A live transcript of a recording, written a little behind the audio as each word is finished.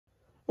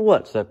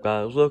What's up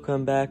guys,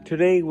 welcome back.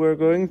 Today we're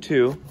going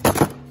to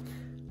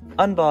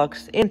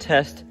unbox and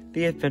test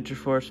the Adventure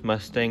Force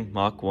Mustang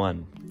Mach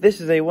 1. This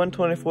is a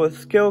 1/24th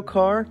scale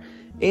car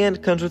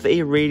and comes with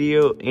a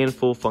radio and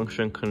full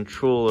function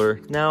controller.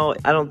 Now,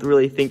 I don't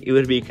really think it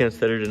would be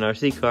considered an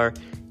RC car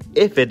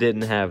if it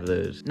didn't have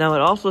those. Now,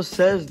 it also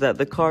says that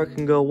the car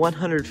can go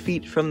 100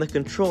 feet from the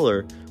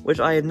controller,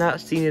 which I have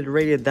not seen it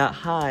rated that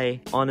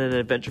high on an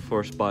Adventure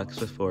Force box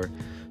before.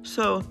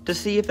 So, to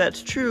see if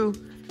that's true,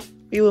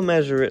 we will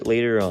measure it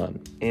later on.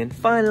 And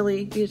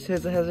finally, it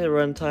says it has a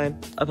runtime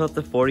of up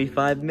to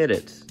 45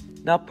 minutes.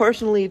 Now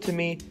personally, to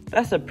me,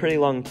 that's a pretty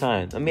long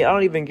time. I mean, I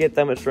don't even get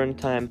that much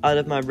runtime out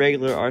of my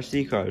regular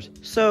RC cars.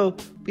 So,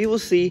 we will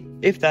see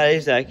if that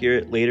is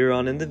accurate later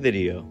on in the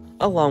video,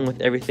 along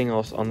with everything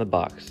else on the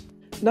box.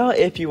 Now,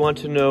 if you want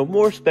to know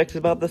more specs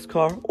about this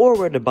car or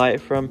where to buy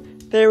it from,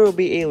 there will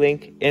be a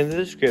link in the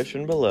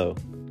description below.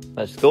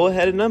 Let's go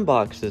ahead and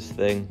unbox this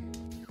thing.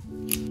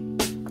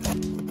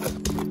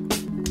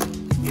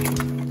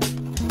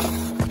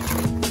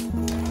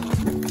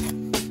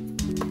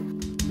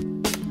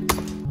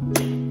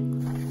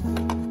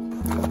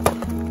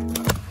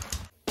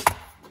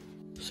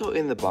 So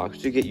in the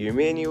box you get your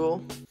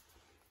manual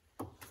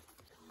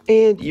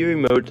and your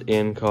remote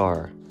and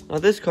car. Now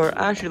this car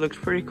actually looks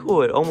pretty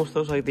cool. It almost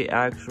looks like the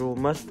actual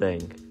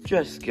Mustang,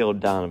 just scaled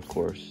down of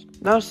course.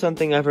 Now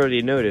something I've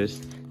already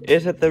noticed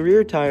is that the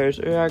rear tires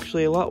are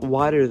actually a lot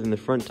wider than the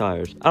front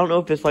tires. I don't know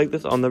if it's like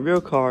this on the real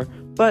car,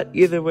 but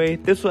either way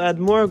this will add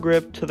more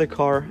grip to the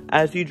car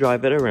as you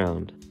drive it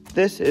around.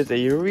 This is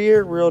a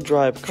rear wheel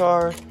drive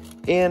car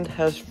and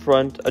has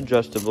front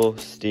adjustable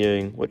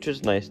steering, which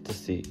is nice to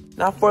see.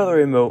 Now for the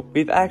remote,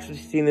 we've actually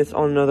seen this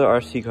on another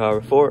RC car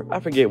before.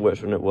 I forget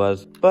which one it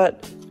was,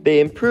 but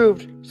they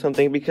improved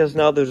something because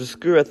now there's a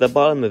screw at the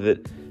bottom of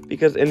it,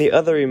 because in the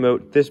other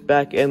remote, this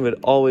back end would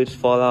always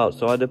fall out,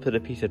 so I had to put a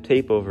piece of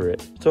tape over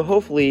it. So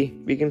hopefully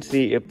we can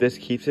see if this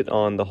keeps it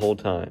on the whole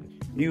time.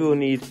 You will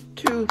need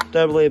 2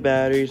 AA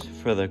batteries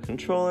for the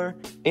controller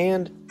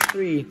and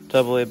 3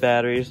 AA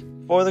batteries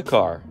for the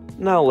car.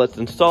 Now let's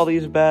install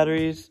these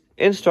batteries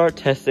and start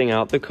testing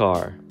out the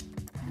car.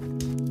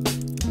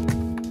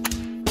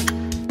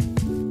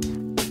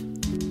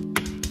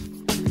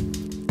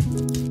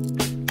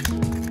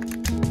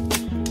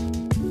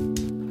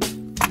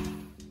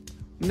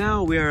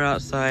 Now we are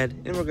outside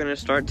and we're gonna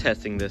start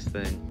testing this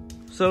thing.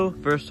 So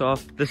first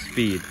off, the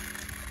speed.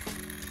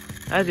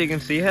 As you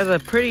can see, it has a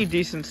pretty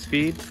decent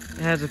speed.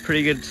 It has a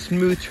pretty good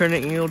smooth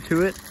turning angle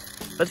to it.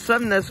 But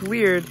something that's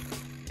weird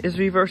is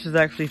reverse is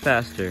actually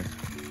faster.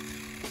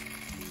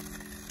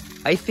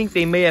 I think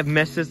they may have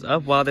messed this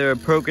up while they were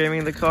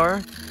programming the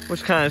car,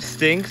 which kind of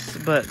stinks,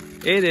 but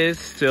it is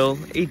still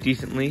a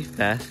decently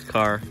fast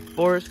car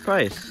for its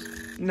price.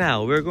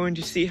 Now, we're going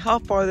to see how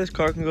far this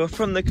car can go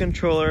from the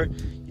controller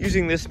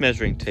using this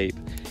measuring tape.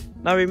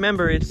 Now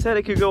remember, it said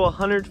it could go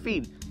 100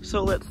 feet,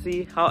 so let's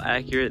see how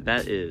accurate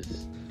that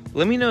is.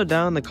 Let me know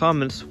down in the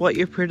comments what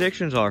your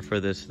predictions are for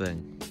this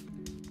thing.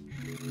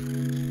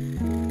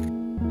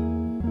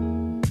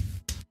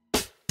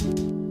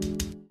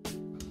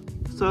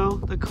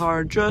 So, the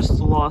car just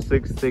lost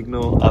its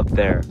signal up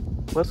there.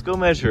 Let's go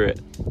measure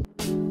it.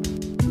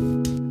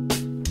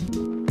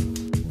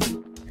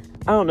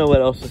 I don't know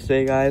what else to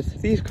say, guys.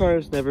 These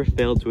cars never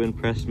fail to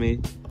impress me.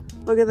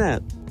 Look at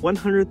that,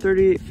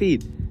 138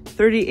 feet,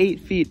 38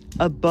 feet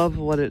above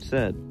what it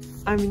said.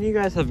 I mean, you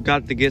guys have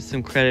got to get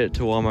some credit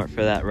to Walmart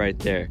for that right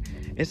there.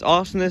 It's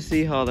awesome to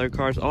see how their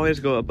cars always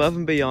go above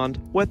and beyond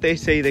what they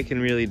say they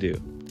can really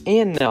do.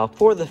 And now,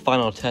 for the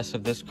final test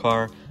of this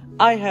car,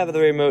 I have the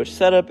remote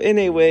set up in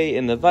a way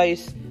in the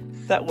vise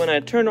that when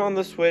I turn on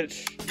the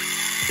switch,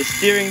 the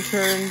steering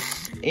turns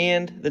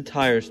and the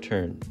tires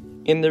turn.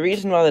 And the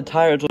reason why the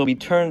tires will be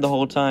turned the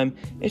whole time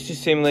is to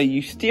simulate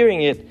you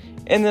steering it,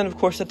 and then of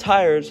course the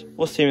tires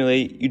will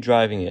simulate you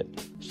driving it.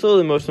 So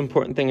the most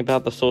important thing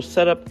about this whole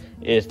setup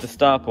is the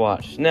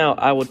stopwatch. Now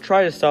I will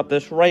try to stop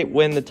this right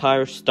when the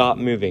tires stop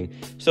moving.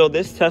 So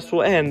this test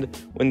will end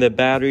when the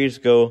batteries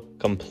go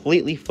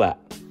completely flat.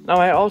 Now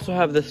I also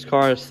have this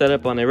car set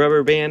up on a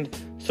rubber band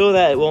so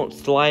that it won't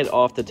slide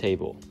off the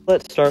table.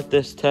 Let's start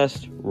this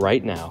test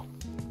right now.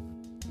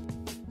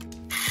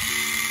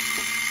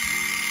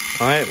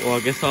 Alright, well I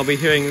guess I'll be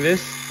hearing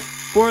this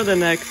for the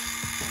next,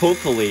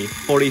 hopefully,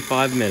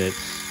 45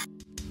 minutes.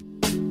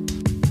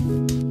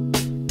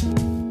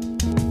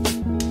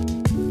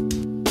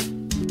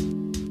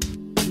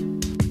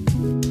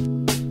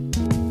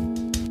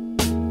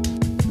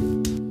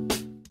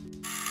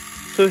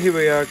 So here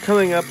we are,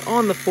 coming up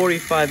on the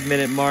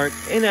 45-minute mark,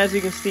 and as you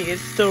can see,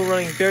 it's still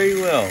running very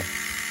well.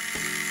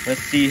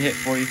 Let's see, hit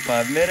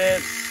 45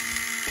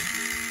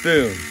 minutes.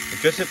 Boom, it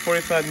just hit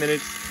 45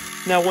 minutes.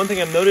 Now, one thing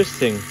I'm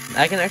noticing,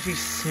 I can actually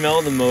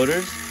smell the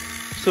motors,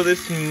 so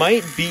this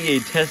might be a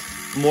test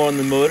more on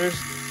the motors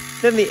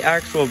than the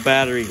actual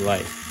battery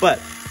life.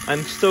 But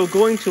I'm still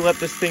going to let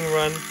this thing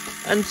run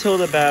until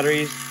the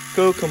batteries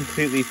go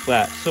completely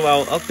flat. So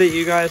I'll update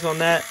you guys on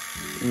that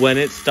when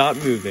it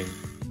stopped moving.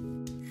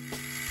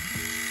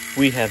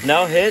 We have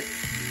now hit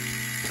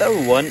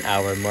the 1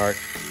 hour mark.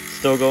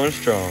 Still going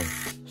strong.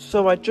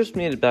 So I just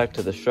made it back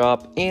to the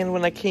shop, and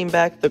when I came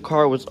back, the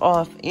car was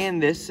off,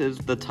 and this is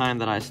the time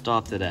that I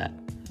stopped it at.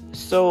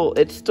 So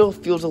it still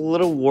feels a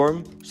little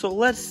warm, so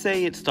let's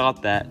say it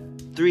stopped at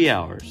 3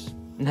 hours.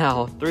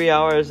 Now, 3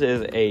 hours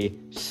is a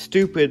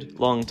stupid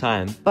long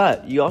time,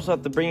 but you also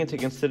have to bring into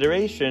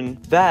consideration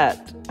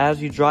that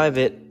as you drive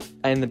it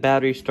and the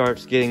battery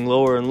starts getting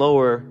lower and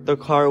lower, the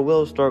car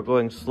will start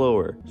going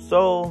slower.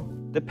 So,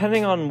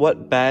 depending on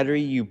what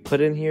battery you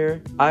put in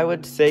here, I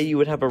would say you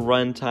would have a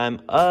run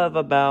time of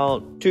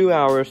about 2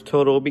 hours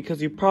total,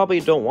 because you probably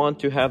don't want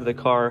to have the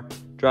car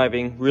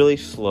driving really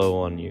slow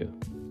on you.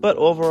 But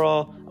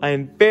overall, I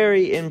am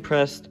very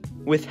impressed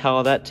with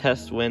how that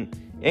test went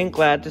and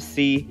glad to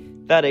see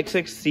that it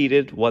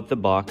succeeded what the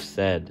box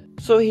said.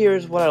 So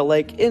here's what I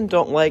like and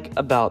don't like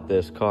about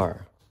this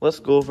car. Let's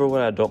go over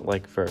what I don't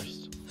like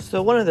first.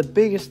 So one of the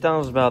biggest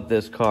downs about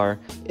this car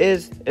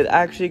is it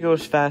actually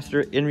goes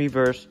faster in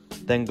reverse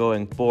than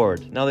going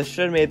forward. Now they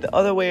should have made it the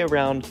other way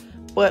around,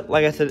 but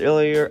like I said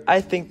earlier,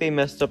 I think they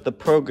messed up the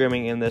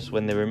programming in this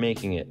when they were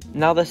making it.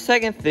 Now the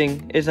second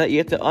thing is that you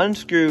have to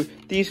unscrew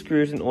these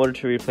screws in order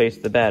to replace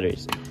the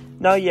batteries.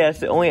 Now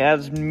yes, it only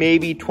adds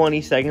maybe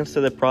 20 seconds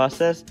to the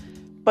process,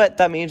 but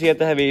that means you have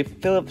to have a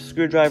Phillips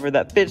screwdriver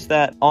that fits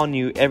that on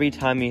you every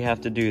time you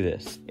have to do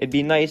this. It'd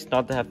be nice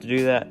not to have to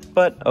do that,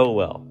 but oh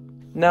well.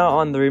 Now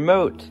on the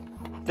remote,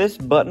 this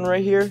button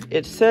right here,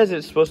 it says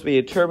it's supposed to be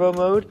a turbo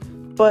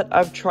mode, but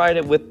I've tried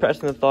it with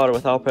pressing the throttle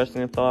without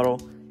pressing the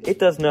throttle. It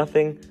does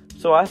nothing,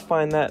 so I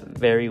find that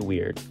very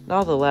weird.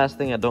 Now the last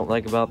thing I don't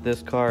like about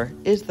this car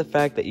is the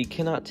fact that you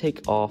cannot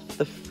take off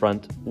the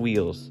front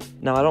wheels.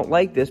 Now I don't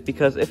like this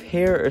because if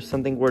hair or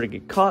something were to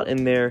get caught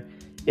in there,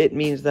 it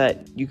means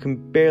that you can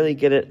barely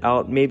get it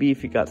out, maybe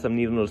if you got some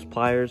needle nose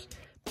pliers,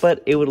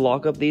 but it would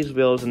lock up these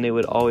wheels and they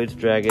would always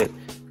drag it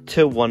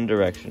to one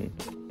direction.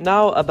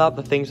 Now about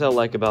the things I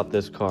like about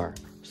this car.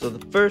 So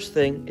the first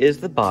thing is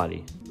the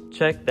body.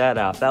 Check that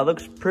out. That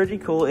looks pretty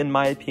cool in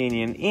my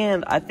opinion,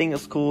 and I think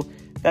it's cool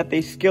that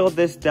they scaled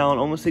this down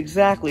almost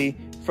exactly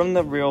from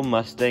the real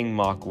Mustang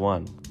Mach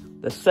 1.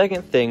 The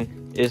second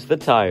thing is the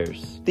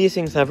tires. These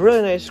things have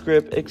really nice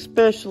grip,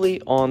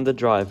 especially on the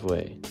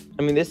driveway.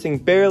 I mean, this thing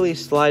barely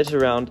slides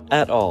around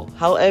at all.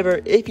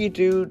 However, if you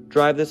do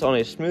drive this on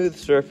a smooth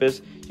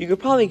surface, you could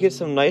probably get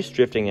some nice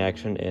drifting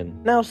action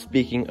in. Now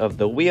speaking of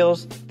the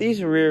wheels,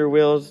 these rear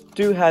wheels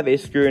do have a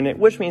screw in it,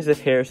 which means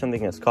if hair or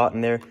something gets caught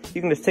in there,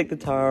 you can just take the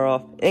tire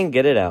off and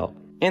get it out.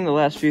 And the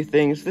last few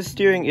things, the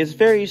steering is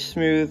very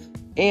smooth,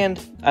 and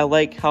I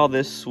like how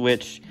this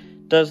switch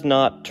does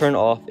not turn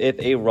off if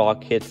a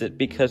rock hits it,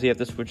 because you have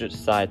to switch it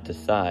side to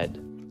side.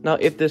 Now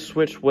if this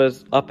switch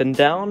was up and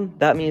down,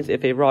 that means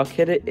if a rock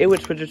hit it, it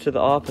would switch it to the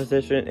off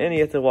position and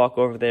you have to walk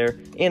over there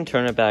and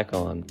turn it back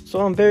on. So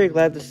I'm very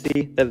glad to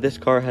see that this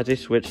car has a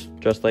switch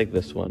just like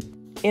this one.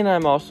 And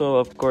I'm also,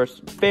 of course,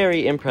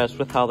 very impressed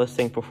with how this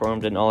thing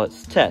performed in all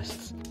its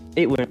tests.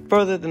 It went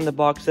further than the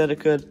box said it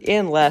could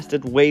and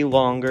lasted way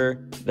longer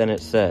than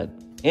it said.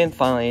 And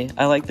finally,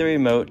 I like the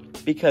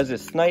remote because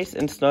it's nice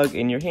and snug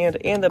in your hand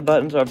and the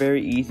buttons are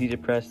very easy to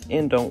press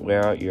and don't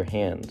wear out your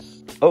hands.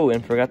 Oh,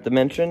 and forgot to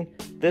mention,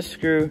 this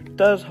screw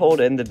does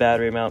hold in the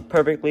battery mount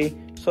perfectly,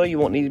 so you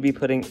won't need to be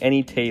putting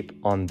any tape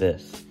on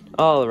this.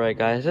 Alright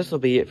guys, this will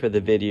be it for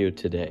the video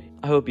today.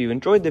 I hope you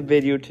enjoyed the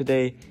video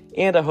today,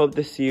 and I hope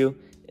to see you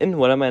in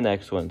one of my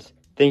next ones.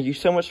 Thank you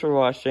so much for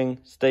watching.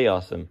 Stay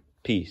awesome.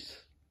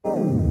 Peace.